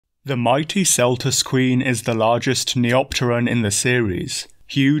The mighty Seltas queen is the largest Neopteron in the series.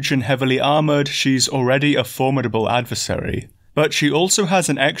 Huge and heavily armoured, she's already a formidable adversary. But she also has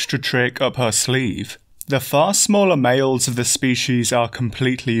an extra trick up her sleeve. The far smaller males of the species are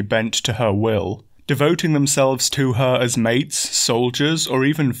completely bent to her will, devoting themselves to her as mates, soldiers, or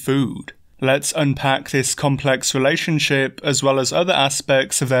even food. Let's unpack this complex relationship as well as other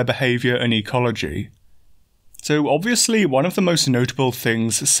aspects of their behaviour and ecology. So obviously one of the most notable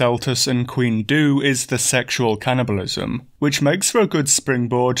things Seltas and Queen do is the sexual cannibalism, which makes for a good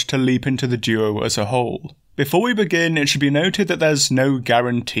springboard to leap into the duo as a whole. Before we begin, it should be noted that there's no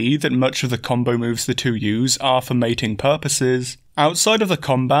guarantee that much of the combo moves the two use are for mating purposes. Outside of the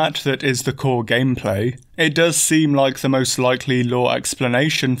combat that is the core gameplay, it does seem like the most likely lore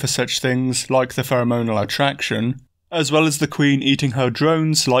explanation for such things like the pheromonal attraction, as well as the queen eating her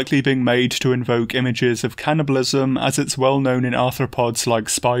drones likely being made to invoke images of cannibalism as it's well known in arthropods like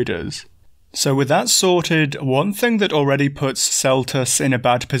spiders. So with that sorted, one thing that already puts Seltas in a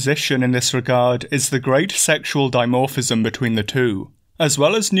bad position in this regard is the great sexual dimorphism between the two. As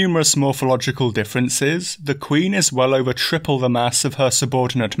well as numerous morphological differences, the queen is well over triple the mass of her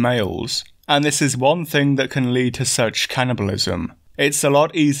subordinate males, and this is one thing that can lead to such cannibalism. It's a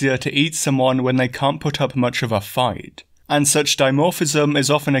lot easier to eat someone when they can't put up much of a fight, and such dimorphism is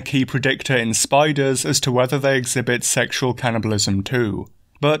often a key predictor in spiders as to whether they exhibit sexual cannibalism too.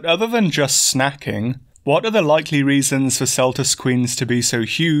 But other than just snacking, what are the likely reasons for Seltas queens to be so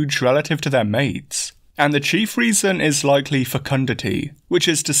huge relative to their mates? And the chief reason is likely fecundity, which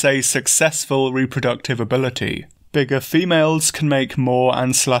is to say successful reproductive ability. Bigger females can make more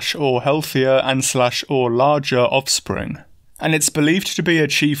and/or healthier and/or larger offspring. And it's believed to be a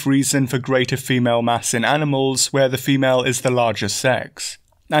chief reason for greater female mass in animals where the female is the larger sex,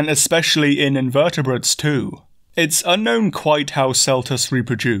 and especially in invertebrates too. It's unknown quite how Seltas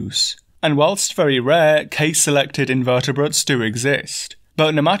reproduce, and whilst very rare, case-selected invertebrates do exist.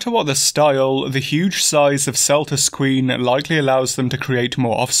 But no matter what the style, the huge size of Seltas queen likely allows them to create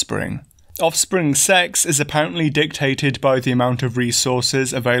more offspring. Offspring sex is apparently dictated by the amount of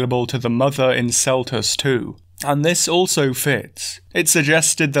resources available to the mother in Seltas too. And this also fits. It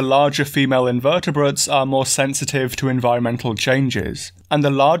suggested the larger female invertebrates are more sensitive to environmental changes, and the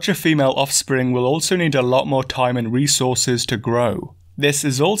larger female offspring will also need a lot more time and resources to grow. This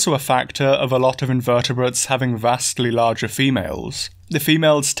is also a factor of a lot of invertebrates having vastly larger females. The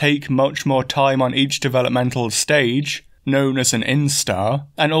females take much more time on each developmental stage, known as an instar,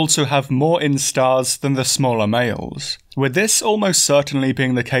 and also have more instars than the smaller males. With this almost certainly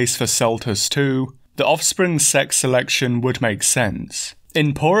being the case for Seltas too, the offspring sex selection would make sense.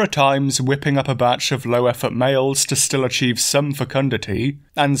 In poorer times, whipping up a batch of low-effort males to still achieve some fecundity,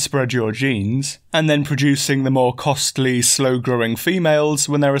 and spread your genes, and then producing the more costly, slow-growing females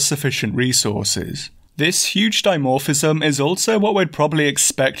when there are sufficient resources. This huge dimorphism is also what we'd probably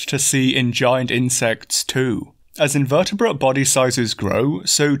expect to see in giant insects too. As invertebrate body sizes grow,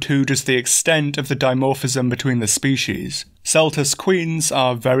 so too does the extent of the dimorphism between the species. Seltas queens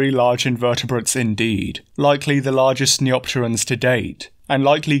are very large invertebrates indeed, likely the largest Neopterons to date, and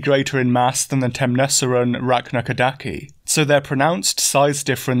likely greater in mass than the Temneceron Rachnakodaki, so their pronounced size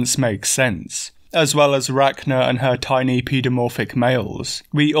difference makes sense, as well as Rachna and her tiny pedomorphic males.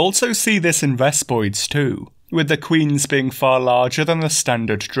 We also see this in Vespoids too, with the queens being far larger than the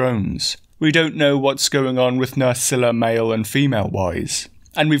standard drones. We don't know what's going on with Nersilla male and female wise,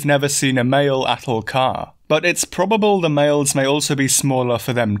 and we've never seen a male Atlkar, but it's probable the males may also be smaller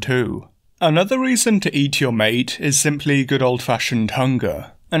for them too. Another reason to eat your mate is simply good old-fashioned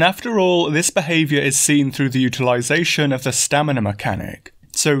hunger, and after all, this behaviour is seen through the utilisation of the stamina mechanic,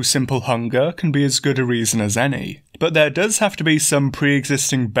 so simple hunger can be as good a reason as any. But there does have to be some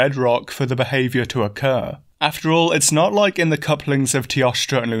pre-existing bedrock for the behaviour to occur. After all, it's not like in the couplings of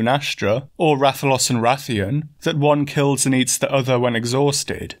Teostra and Lunastra, or Rathalos and Rathian, that one kills and eats the other when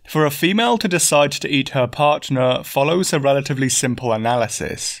exhausted. For a female to decide to eat her partner follows a relatively simple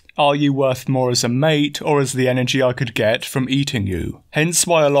analysis. Are you worth more as a mate, or as the energy I could get from eating you? Hence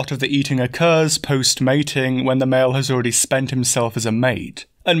why a lot of the eating occurs post-mating when the male has already spent himself as a mate,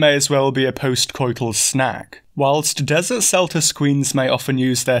 and may as well be a post-coital snack. Whilst desert Seltas queens may often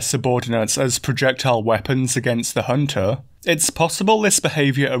use their subordinates as projectile weapons against the hunter, it's possible this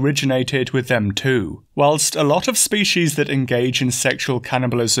behaviour originated with them too. Whilst a lot of species that engage in sexual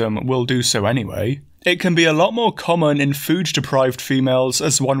cannibalism will do so anyway, it can be a lot more common in food-deprived females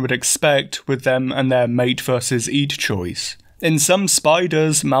as one would expect with them and their mate versus eat choice. In some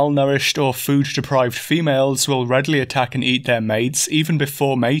spiders, malnourished or food-deprived females will readily attack and eat their mates even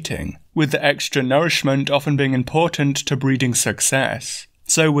before mating, with the extra nourishment often being important to breeding success.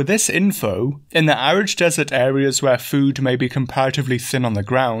 So with this info, in the arid desert areas where food may be comparatively thin on the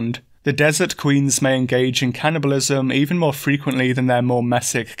ground, the desert queens may engage in cannibalism even more frequently than their more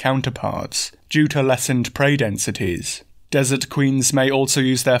mesic counterparts, due to lessened prey densities. Desert queens may also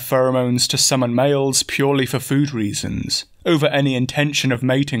use their pheromones to summon males purely for food reasons, over any intention of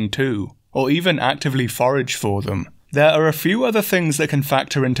mating too, or even actively forage for them. There are a few other things that can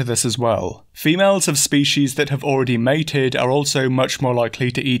factor into this as well. Females of species that have already mated are also much more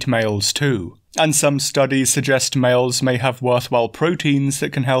likely to eat males too, and some studies suggest males may have worthwhile proteins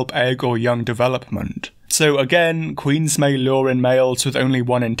that can help egg or young development. So again, queens may lure in males with only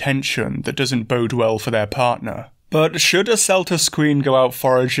one intention that doesn't bode well for their partner. But should a Seltas queen go out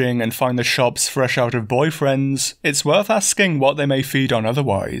foraging and find the shops fresh out of boyfriends, it's worth asking what they may feed on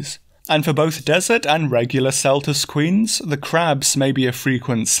otherwise. And for both desert and regular Seltas queens, the crabs may be a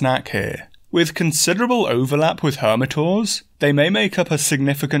frequent snack here. With considerable overlap with hermitors, they may make up a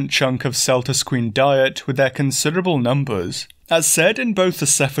significant chunk of Seltas queen diet with their considerable numbers. As said in both the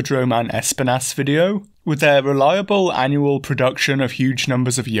Cephadrome and Espinas video, with their reliable annual production of huge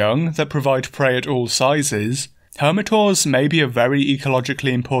numbers of young that provide prey at all sizes, hermitors may be a very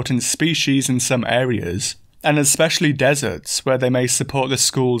ecologically important species in some areas, and especially deserts where they may support the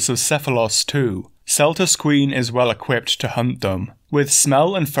schools of Cephalos too. Seltas queen is well equipped to hunt them. With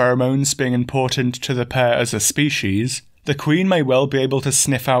smell and pheromones being important to the pair as a species, the queen may well be able to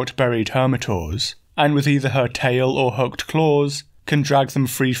sniff out buried hermitors, and with either her tail or hooked claws, can drag them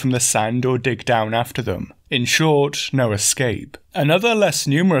free from the sand or dig down after them. In short, no escape. Another less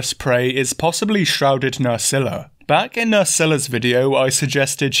numerous prey is possibly shrouded Nersilla. Back in Nersilla's video, I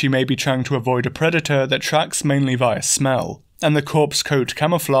suggested she may be trying to avoid a predator that tracks mainly via smell, and the corpse coat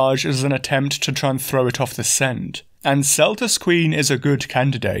camouflage is an attempt to try and throw it off the scent. And Seltas queen is a good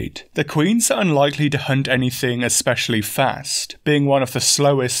candidate. The queens are unlikely to hunt anything especially fast, being one of the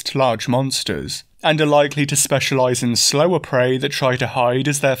slowest large monsters, and are likely to specialise in slower prey that try to hide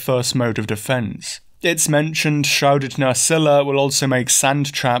as their first mode of defence. It's mentioned shrouded Nersilla will also make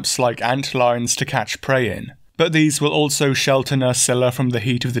sand traps like antlines to catch prey in, but these will also shelter Nersilla from the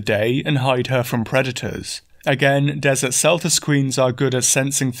heat of the day and hide her from predators. Again, desert Seltas queens are good at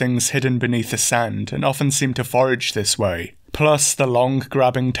sensing things hidden beneath the sand and often seem to forage this way. Plus, the long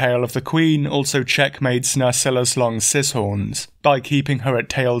grabbing tail of the queen also checkmates Nersilla's long scizhorns by keeping her at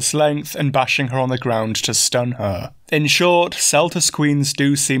tail's length and bashing her on the ground to stun her. In short, Seltas queens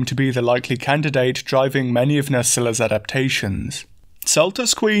do seem to be the likely candidate driving many of Nersilla's adaptations.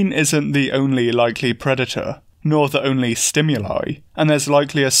 Seltas queen isn't the only likely predator, nor the only stimuli, and there's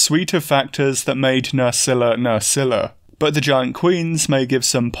likely a suite of factors that made Nersilla Nersilla, but the giant queens may give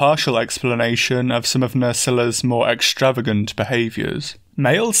some partial explanation of some of Nersilla's more extravagant behaviours.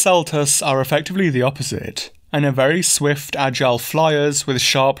 Male Seltas are effectively the opposite, and are very swift, agile flyers with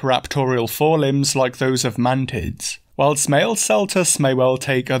sharp raptorial forelimbs like those of mantids. Whilst male Seltas may well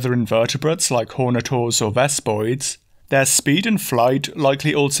take other invertebrates like hornitors or vespoids, their speed and flight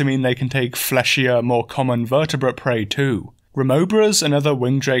likely also mean they can take fleshier, more common vertebrate prey too. Remobras and other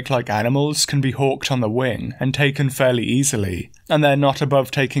wingdrake-like animals can be hawked on the wing and taken fairly easily, and they're not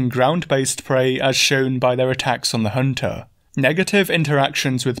above taking ground-based prey as shown by their attacks on the hunter. Negative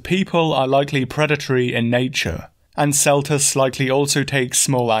interactions with people are likely predatory in nature, and Seltas likely also take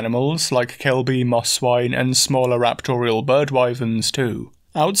small animals like kilby, moss swine, and smaller raptorial bird wyverns too.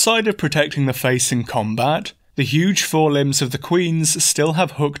 Outside of protecting the face in combat, the huge forelimbs of the queens still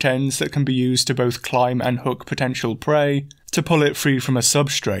have hooked ends that can be used to both climb and hook potential prey to pull it free from a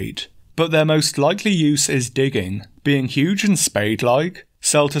substrate, but their most likely use is digging. Being huge and spade-like,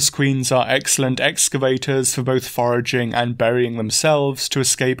 Seltas queens are excellent excavators for both foraging and burying themselves to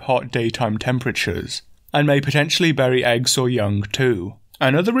escape hot daytime temperatures, and may potentially bury eggs or young too.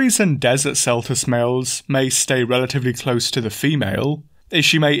 Another reason desert Seltas males may stay relatively close to the female is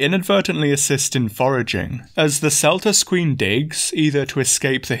she may inadvertently assist in foraging. As the Seltas queen digs, either to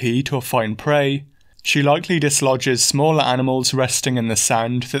escape the heat or find prey, she likely dislodges smaller animals resting in the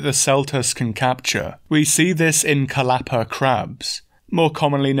sand that the Seltas can capture. We see this in Kalapa crabs, more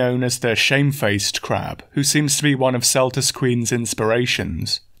commonly known as the shamefaced crab, who seems to be one of Seltas queen's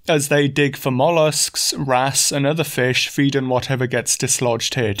inspirations. As they dig for mollusks, wrasse and other fish feed on whatever gets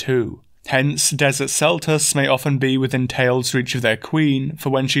dislodged here too. Hence, desert Seltas may often be within tail's reach of their queen for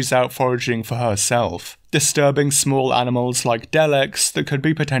when she's out foraging for herself, disturbing small animals like delecs that could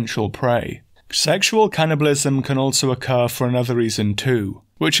be potential prey. Sexual cannibalism can also occur for another reason too,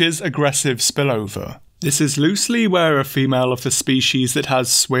 which is aggressive spillover. This is loosely where a female of the species that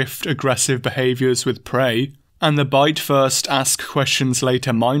has swift, aggressive behaviours with prey, and the bite first, ask questions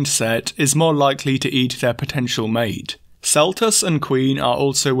later mindset is more likely to eat their potential mate. Seltas and queen are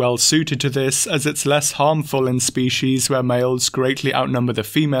also well suited to this, as it's less harmful in species where males greatly outnumber the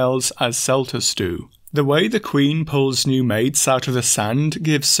females as Seltas do. The way the queen pulls new mates out of the sand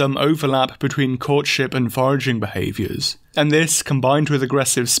gives some overlap between courtship and foraging behaviours, and this, combined with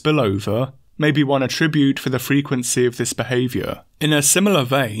aggressive spillover, may be one attribute for the frequency of this behaviour. In a similar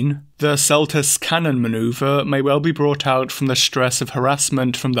vein, the Seltas Kamen manoeuvre may well be brought out from the stress of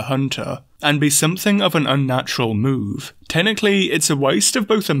harassment from the hunter, and be something of an unnatural move. Technically, it's a waste of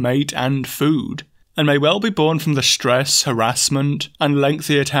both a mate and food, and may well be born from the stress, harassment, and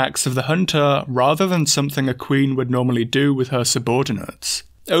lengthy attacks of the hunter rather than something a queen would normally do with her subordinates.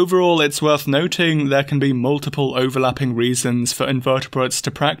 Overall, it's worth noting there can be multiple overlapping reasons for invertebrates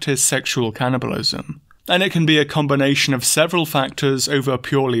to practice sexual cannibalism, and it can be a combination of several factors over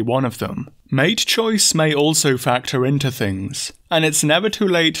purely one of them. Mate choice may also factor into things, and it's never too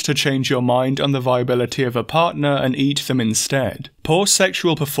late to change your mind on the viability of a partner and eat them instead. Poor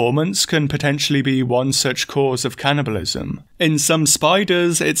sexual performance can potentially be one such cause of cannibalism. In some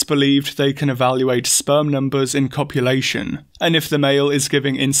spiders, it's believed they can evaluate sperm numbers in copulation, and if the male is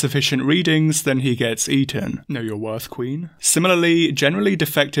giving insufficient readings, then he gets eaten. Know your worth, queen. Similarly, generally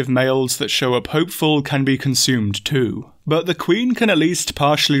defective males that show up hopeful can be consumed too. But the queen can at least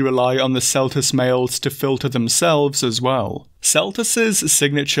partially rely on the Seltas males to filter themselves as well. Seltas'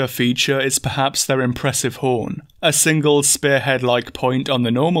 signature feature is perhaps their impressive horn, a single spearhead-like point on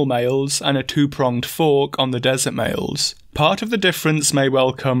the normal males and a two-pronged fork on the desert males. Part of the difference may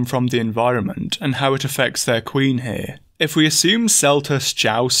well come from the environment and how it affects their queen here. If we assume Seltas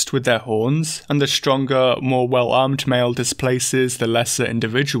joust with their horns, and the stronger, more well-armed male displaces the lesser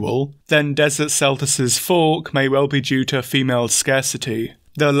individual, then Desert Seltas' fork may well be due to female scarcity.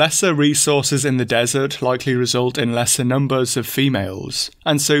 The lesser resources in the desert likely result in lesser numbers of females,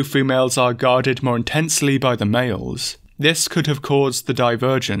 and so females are guarded more intensely by the males. This could have caused the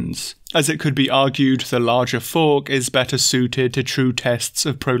divergence, as it could be argued the larger fork is better suited to true tests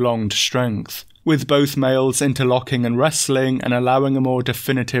of prolonged strength, with both males interlocking and wrestling and allowing a more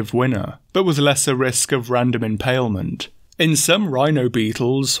definitive winner, but with lesser risk of random impalement. In some rhino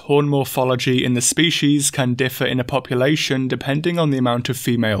beetles, horn morphology in the species can differ in a population depending on the amount of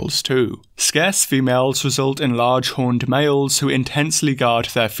females too. Scarce females result in large horned males who intensely guard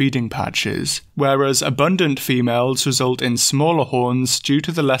their feeding patches, whereas abundant females result in smaller horns due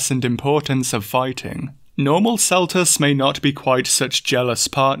to the lessened importance of fighting. Normal Seltas may not be quite such jealous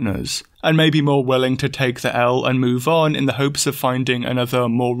partners, and may be more willing to take the L and move on in the hopes of finding another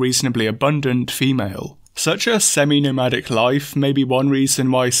more reasonably abundant female. Such a semi-nomadic life may be one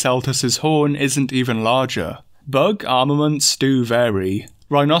reason why Seltas' horn isn't even larger. Bug armaments do vary.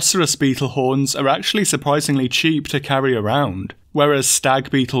 Rhinoceros beetle horns are actually surprisingly cheap to carry around, whereas stag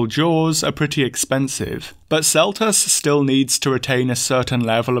beetle jaws are pretty expensive. But Seltas still needs to retain a certain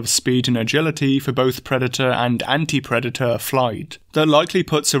level of speed and agility for both predator and anti-predator flight, that likely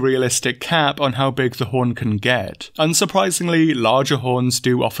puts a realistic cap on how big the horn can get. Unsurprisingly, larger horns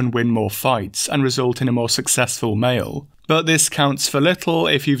do often win more fights and result in a more successful male, but this counts for little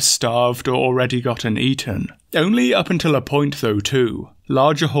if you've starved or already gotten eaten. Only up until a point though too.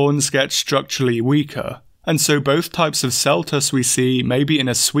 Larger horns get structurally weaker, and so both types of Seltas we see may be in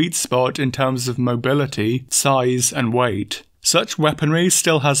a sweet spot in terms of mobility, size, and weight. Such weaponry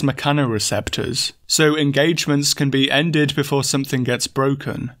still has mechanoreceptors, so engagements can be ended before something gets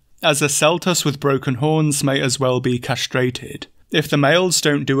broken, as a Seltas with broken horns may as well be castrated. If the males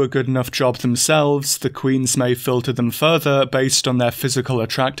don't do a good enough job themselves, the queens may filter them further based on their physical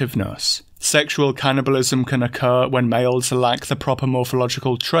attractiveness. Sexual cannibalism can occur when males lack the proper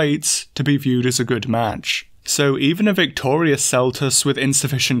morphological traits to be viewed as a good match. So even a victorious Seltas with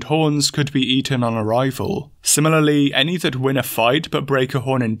insufficient horns could be eaten on arrival. Similarly, any that win a fight but break a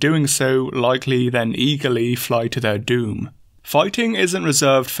horn in doing so likely then eagerly fly to their doom. Fighting isn't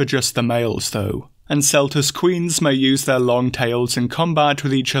reserved for just the males though, and Seltas queens may use their long tails in combat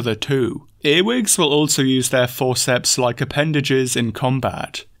with each other too. Earwigs will also use their forceps-like appendages in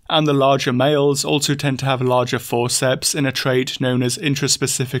combat, and the larger males also tend to have larger forceps in a trait known as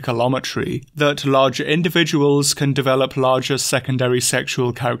intraspecific allometry, that larger individuals can develop larger secondary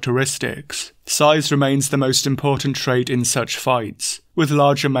sexual characteristics. Size remains the most important trait in such fights, with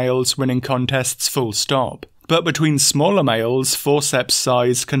larger males winning contests full stop. But between smaller males, forceps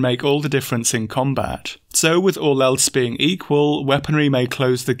size can make all the difference in combat. So with all else being equal, weaponry may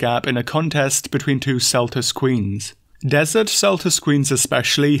close the gap in a contest between two Seltas queens. Desert Seltas queens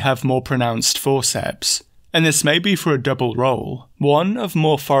especially have more pronounced forceps, and this may be for a double role. One, of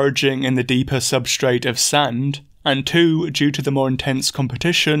more foraging in the deeper substrate of sand, and two, due to the more intense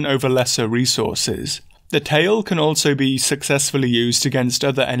competition over lesser resources. The tail can also be successfully used against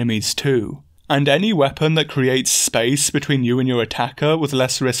other enemies too, and any weapon that creates space between you and your attacker with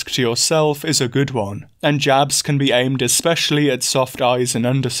less risk to yourself is a good one, and jabs can be aimed especially at soft eyes and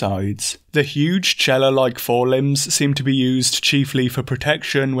undersides. The huge Cella-like forelimbs seem to be used chiefly for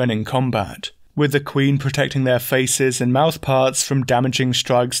protection when in combat, with the queen protecting their faces and mouthparts from damaging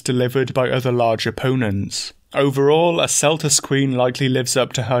strikes delivered by other large opponents. Overall, a Seltas queen likely lives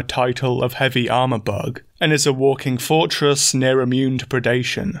up to her title of heavy armor bug, and is a walking fortress near immune to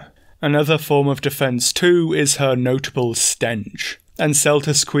predation. Another form of defense too is her notable stench, and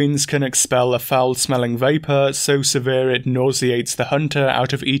Seltas queens can expel a foul-smelling vapor so severe it nauseates the hunter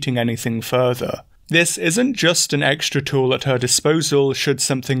out of eating anything further. This isn't just an extra tool at her disposal should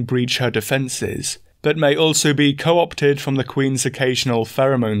something breach her defences, but may also be co-opted from the queen's occasional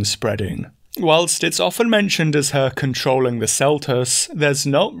pheromone spreading. Whilst it's often mentioned as her controlling the Seltas, there's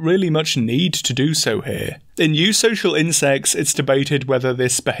not really much need to do so here. In eusocial insects, it's debated whether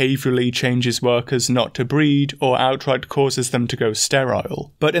this behaviourally changes workers not to breed or outright causes them to go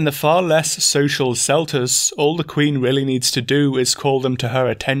sterile. But in the far less social Seltas, all the queen really needs to do is call them to her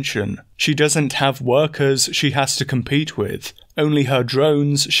attention. She doesn't have workers she has to compete with, only her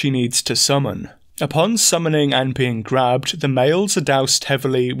drones she needs to summon. Upon summoning and being grabbed, the males are doused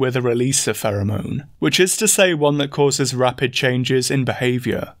heavily with a releaser pheromone, which is to say one that causes rapid changes in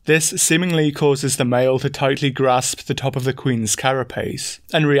behaviour. This seemingly causes the male to tightly grasp the top of the queen's carapace,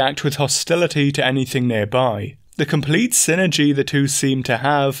 and react with hostility to anything nearby. The complete synergy the two seem to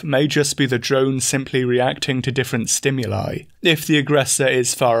have may just be the drone simply reacting to different stimuli. If the aggressor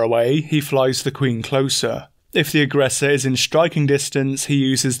is far away, he flies the queen closer. If the aggressor is in striking distance, he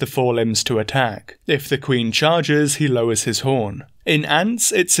uses the forelimbs to attack. If the queen charges, he lowers his horn. In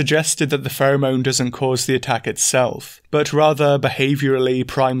ants, it's suggested that the pheromone doesn't cause the attack itself, but rather behaviourally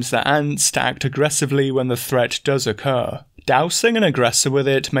primes the ants to act aggressively when the threat does occur. Dousing an aggressor with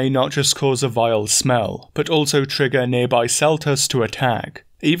it may not just cause a vile smell, but also trigger nearby Seltas to attack.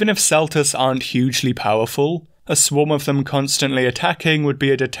 Even if Seltas aren't hugely powerful, a swarm of them constantly attacking would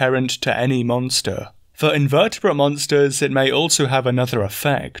be a deterrent to any monster. For invertebrate monsters, it may also have another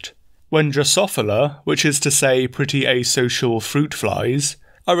effect. When Drosophila, which is to say pretty asocial fruit flies,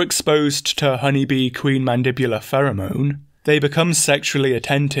 are exposed to honeybee queen mandibular pheromone, they become sexually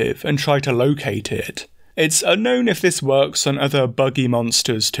attentive and try to locate it. It's unknown if this works on other buggy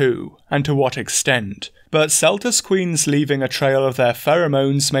monsters too, and to what extent, but Seltas queens leaving a trail of their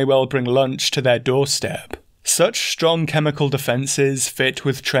pheromones may well bring lunch to their doorstep. Such strong chemical defences fit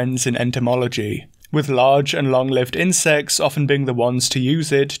with trends in entomology, with large and long-lived insects often being the ones to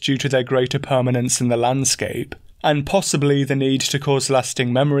use it due to their greater permanence in the landscape, and possibly the need to cause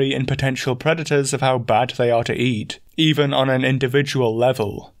lasting memory in potential predators of how bad they are to eat, even on an individual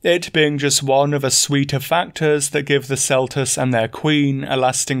level, it being just one of a suite of factors that give the Seltas and their queen a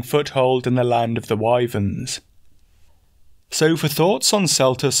lasting foothold in the land of the wyverns. So for thoughts on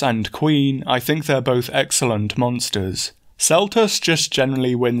Seltas and queen, I think they're both excellent monsters. Seltas just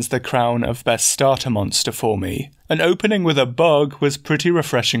generally wins the crown of best starter monster for me, and opening with a bug was pretty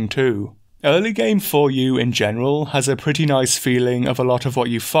refreshing too. Early game 4U in general has a pretty nice feeling of a lot of what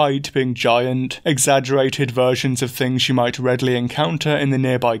you fight being giant, exaggerated versions of things you might readily encounter in the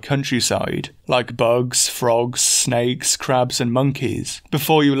nearby countryside, like bugs, frogs, snakes, crabs and monkeys,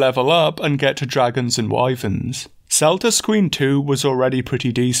 before you level up and get to dragons and wyverns. Seltas Queen 2 was already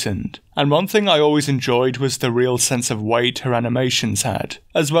pretty decent, and one thing I always enjoyed was the real sense of weight her animations had,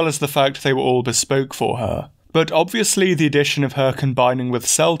 as well as the fact they were all bespoke for her. But obviously the addition of her combining with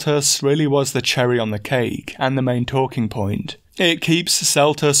Seltas really was the cherry on the cake, and the main talking point. It keeps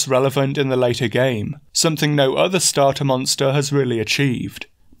Seltas relevant in the later game, something no other starter monster has really achieved.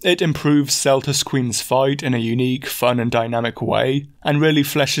 It improves Seltas Queen's fight in a unique, fun and dynamic way, and really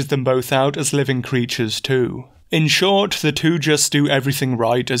fleshes them both out as living creatures too. In short, the two just do everything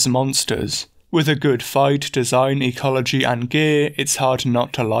right as monsters. With a good fight, design, ecology and gear, it's hard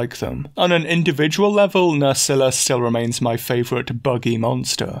not to like them. On an individual level, Nursilla still remains my favourite buggy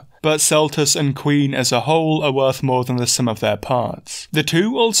monster, but Seltas and Queen as a whole are worth more than the sum of their parts. The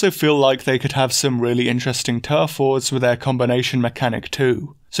two also feel like they could have some really interesting turf wars with their combination mechanic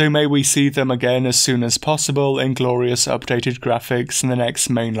too, so may we see them again as soon as possible in glorious updated graphics in the next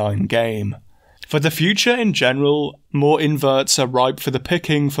mainline game. For the future in general, more inverts are ripe for the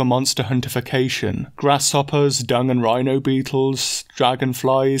picking for monster huntification. Grasshoppers, dung and rhino beetles,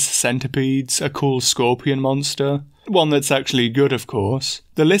 dragonflies, centipedes, a cool scorpion monster. One that's actually good, of course.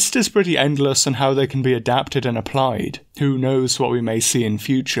 The list is pretty endless on how they can be adapted and applied. Who knows what we may see in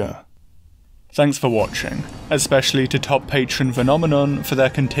future. Thanks for watching, especially to top patron Phenomenon for their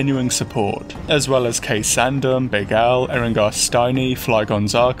continuing support, as well as K Sandom, Big Al, Eringar Steiny,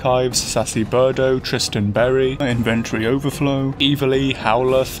 Flygon's Archives, Sassy Birdo, Tristan Berry, Inventory Overflow, Evilly,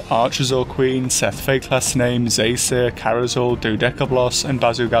 Howleth, Archazor Queen, Seth Fake Last Name, Zaysir, Carazol, Dodecablos, and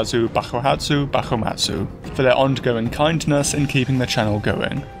Bazugazu Bakumatsu for their ongoing kindness in keeping the channel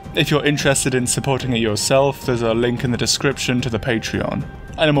going. If you're interested in supporting it yourself, there's a link in the description to the Patreon.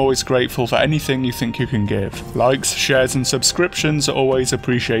 And I'm always grateful for anything you think you can give. Likes, shares and subscriptions are always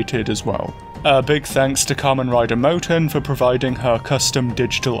appreciated as well. A big thanks to Kamen Rider Moten for providing her custom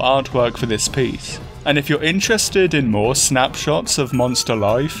digital artwork for this piece. And if you're interested in more snapshots of monster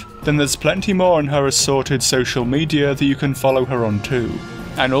life, then there's plenty more on her assorted social media that you can follow her on too.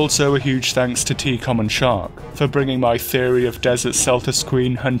 And also a huge thanks to T-Common Shark for bringing my theory of Desert Seltas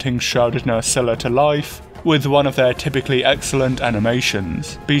Queen hunting Shrouded Nursilla to life with one of their typically excellent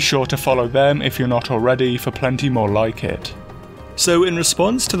animations. Be sure to follow them if you're not already for plenty more like it. So in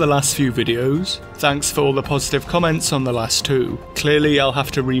response to the last few videos, thanks for all the positive comments on the last two. Clearly I'll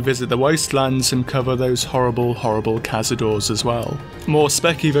have to revisit the Wastelands and cover those horrible Cazadors as well. More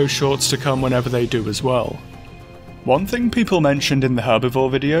Spec Evo shorts to come whenever they do as well. One thing people mentioned in the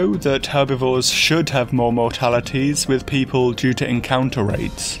herbivore video, that herbivores should have more mortalities with people due to encounter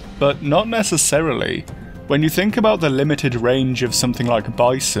rates, but not necessarily. When you think about the limited range of something like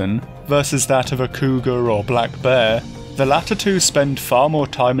bison versus that of a cougar or black bear, the latter two spend far more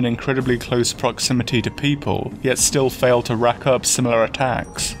time in incredibly close proximity to people, yet still fail to rack up similar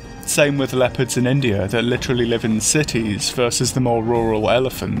attacks. Same with leopards in India that literally live in cities versus the more rural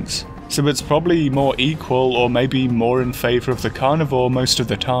elephants. So it's probably more equal or maybe more in favour of the carnivore most of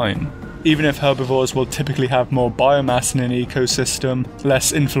the time, even if herbivores will typically have more biomass in an ecosystem,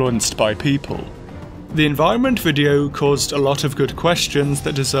 less influenced by people. The environment video caused a lot of good questions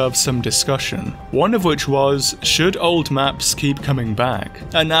that deserve some discussion, one of which was, should old maps keep coming back?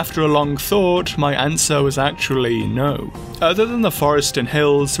 And after a long thought, my answer was actually no. Other than the Forest and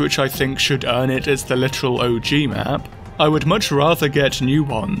Hills, which I think should earn it as the literal OG map, I would much rather get new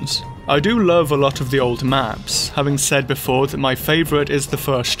ones. I do love a lot of the old maps, having said before that my favourite is the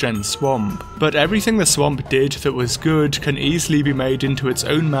first gen Swamp, but everything the Swamp did that was good can easily be made into its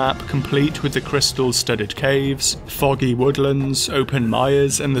own map complete with the crystal-studded caves, foggy woodlands, open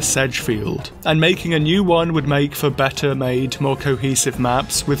mires and the sedge field, and making a new one would make for better made, more cohesive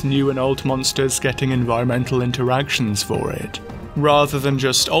maps with new and old monsters getting environmental interactions for it, rather than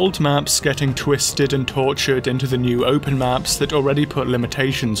just old maps getting twisted and tortured into the new open maps that already put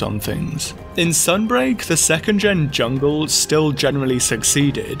limitations on things. In Sunbreak, the second gen jungle still generally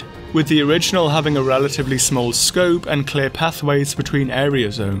succeeded, with the original having a relatively small scope and clear pathways between area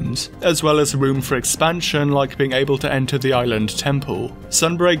zones, as well as room for expansion like being able to enter the island temple.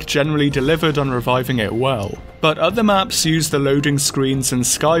 Sunbreak generally delivered on reviving it well, but other maps use the loading screens and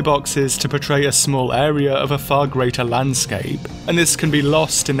skyboxes to portray a small area of a far greater landscape, and this can be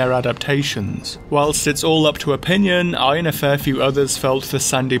lost in their adaptations. Whilst it's all up to opinion, I and a fair few others felt the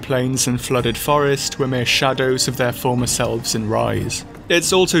sandy plains and flooded forest were mere shadows of their former selves in Rise.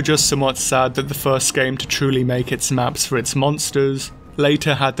 It's also just somewhat sad that the first game to truly make its maps for its monsters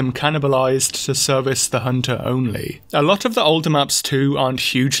later had them cannibalized to service the hunter only. A lot of the older maps too aren't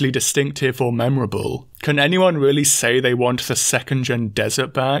hugely distinctive or memorable. Can anyone really say they want the second gen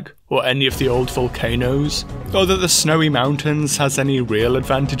desert back, or any of the old volcanoes, or that the snowy mountains has any real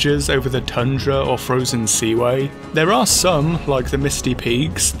advantages over the tundra or frozen seaway? There are some, like the Misty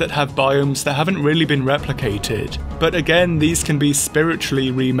Peaks, that have biomes that haven't really been replicated, but again these can be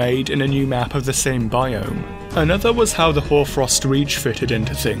spiritually remade in a new map of the same biome. Another was how the Hoarfrost Reach fitted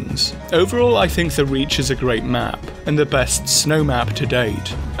into things. Overall I think the Reach is a great map, and the best snow map to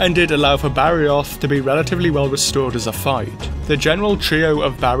date, and did allow for Barioth to be relatively well restored as a fight. The general trio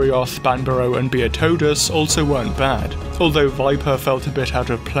of Barioth, Banbaro and Beatodus also weren't bad, although Viper felt a bit out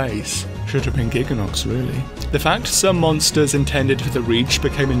of place. Should have been Giganox really. The fact some monsters intended for the Reach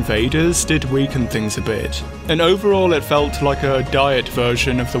became invaders did weaken things a bit, and overall it felt like a diet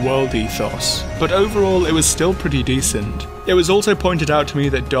version of the world ethos, but overall it was still pretty decent. It was also pointed out to me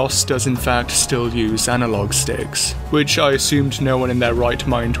that DOS does in fact still use analog sticks, which I assumed no one in their right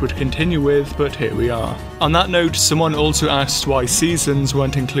mind would continue with, but here we are. On that note, someone also asked why seasons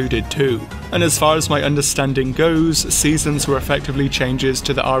weren't included too, and as far as my understanding goes, seasons were effectively changes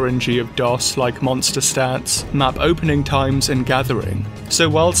to the RNG of DOS like monster stats, map opening times and gathering. So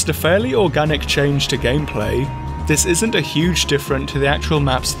whilst a fairly organic change to gameplay, this isn't a huge difference to the actual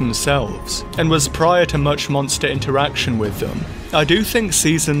maps themselves, and was prior to much monster interaction with them. I do think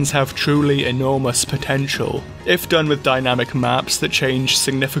seasons have truly enormous potential, if done with dynamic maps that change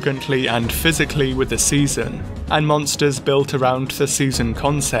significantly and physically with the season, and monsters built around the season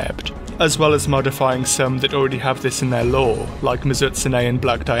concept, as well as modifying some that already have this in their lore, like Mizutsune and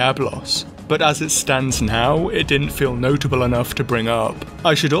Black Diablos. But as it stands now, it didn't feel notable enough to bring up.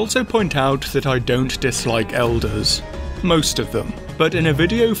 I should also point out that I don't dislike elders. Most of them. But in a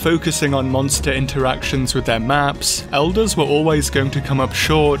video focusing on monster interactions with their maps, elders were always going to come up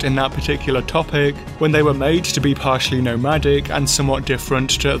short in that particular topic when they were made to be partially nomadic and somewhat different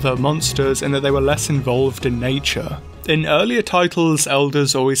to other monsters in that they were less involved in nature. In earlier titles,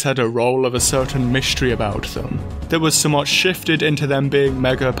 elders always had a role of a certain mystery about them, that was somewhat shifted into them being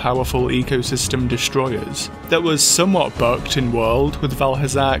mega powerful ecosystem destroyers, that was somewhat bucked in World with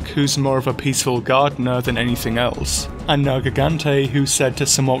Valhazak, who's more of a peaceful gardener than anything else, and Nargigante, who's said to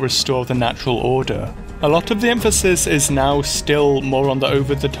somewhat restore the natural order. A lot of the emphasis is now still more on the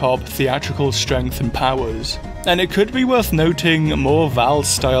over-the-top theatrical strength and powers, and it could be worth noting more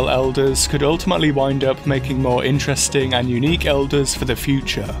Val-style elders could ultimately wind up making more interesting and unique elders for the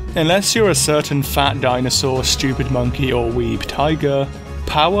future. Unless you're a certain fat dinosaur, stupid monkey or weeb tiger,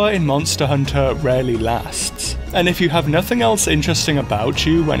 power in Monster Hunter rarely lasts. And if you have nothing else interesting about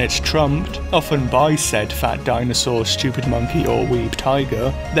you when it's trumped, often by said fat dinosaur, stupid monkey or weeb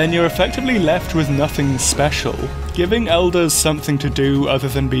tiger, then you're effectively left with nothing special. Giving elders something to do other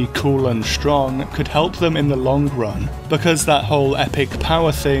than be cool and strong could help them in the long run, because that whole epic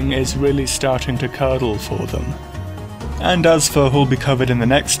power thing is really starting to curdle for them. And as for who'll be covered in the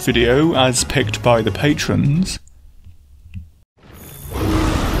next video, as picked by the patrons,